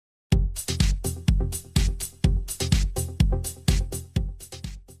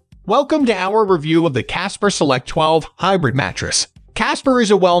Welcome to our review of the Casper Select 12 Hybrid Mattress. Casper is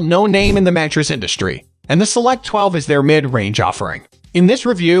a well-known name in the mattress industry, and the Select 12 is their mid-range offering. In this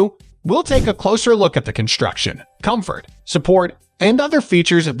review, we'll take a closer look at the construction, comfort, support, and other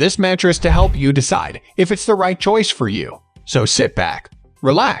features of this mattress to help you decide if it's the right choice for you. So sit back,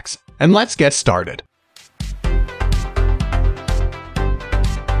 relax, and let's get started.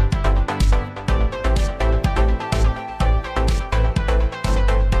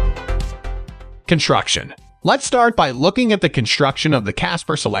 Construction. Let's start by looking at the construction of the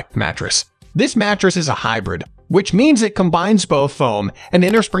Casper Select mattress. This mattress is a hybrid, which means it combines both foam and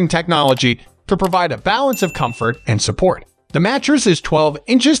innerspring technology to provide a balance of comfort and support. The mattress is 12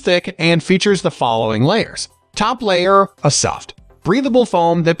 inches thick and features the following layers. Top layer, a soft, breathable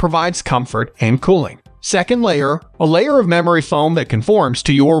foam that provides comfort and cooling. Second layer, a layer of memory foam that conforms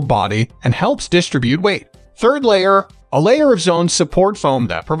to your body and helps distribute weight. Third layer, a layer of zone support foam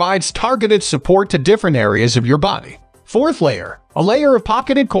that provides targeted support to different areas of your body. Fourth layer, a layer of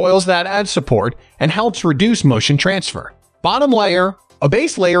pocketed coils that adds support and helps reduce motion transfer. Bottom layer, a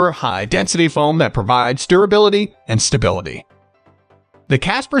base layer of high-density foam that provides durability and stability. The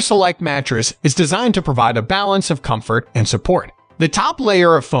Casper Select mattress is designed to provide a balance of comfort and support. The top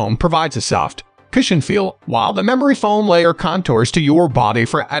layer of foam provides a soft, cushion feel, while the memory foam layer contours to your body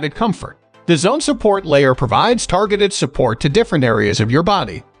for added comfort. The zone support layer provides targeted support to different areas of your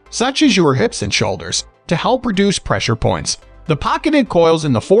body, such as your hips and shoulders, to help reduce pressure points. The pocketed coils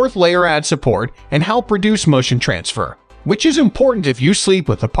in the fourth layer add support and help reduce motion transfer, which is important if you sleep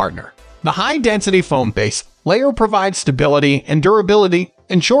with a partner. The high-density foam base layer provides stability and durability,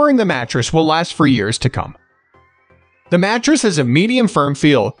 ensuring the mattress will last for years to come. The mattress has a medium firm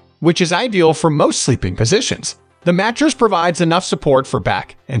feel, which is ideal for most sleeping positions. The mattress provides enough support for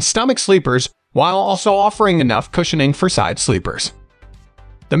back and stomach sleepers while also offering enough cushioning for side sleepers.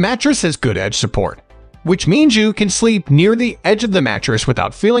 The mattress has good edge support, which means you can sleep near the edge of the mattress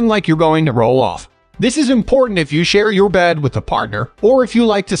without feeling like you're going to roll off. This is important if you share your bed with a partner or if you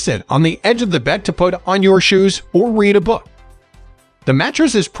like to sit on the edge of the bed to put on your shoes or read a book. The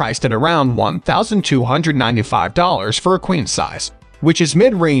mattress is priced at around $1,295 for a queen size, which is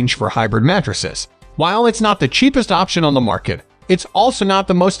mid-range for hybrid mattresses. While it's not the cheapest option on the market, it's also not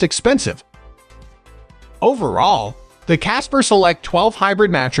the most expensive. Overall, the Casper Select 12 Hybrid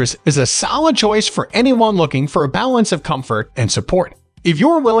Mattress is a solid choice for anyone looking for a balance of comfort and support. If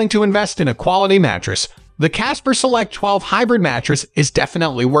you're willing to invest in a quality mattress, the Casper Select 12 Hybrid Mattress is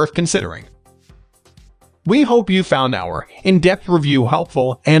definitely worth considering. We hope you found our in-depth review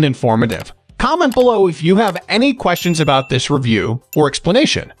helpful and informative. Comment below if you have any questions about this review or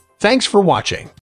explanation. Thanks for watching.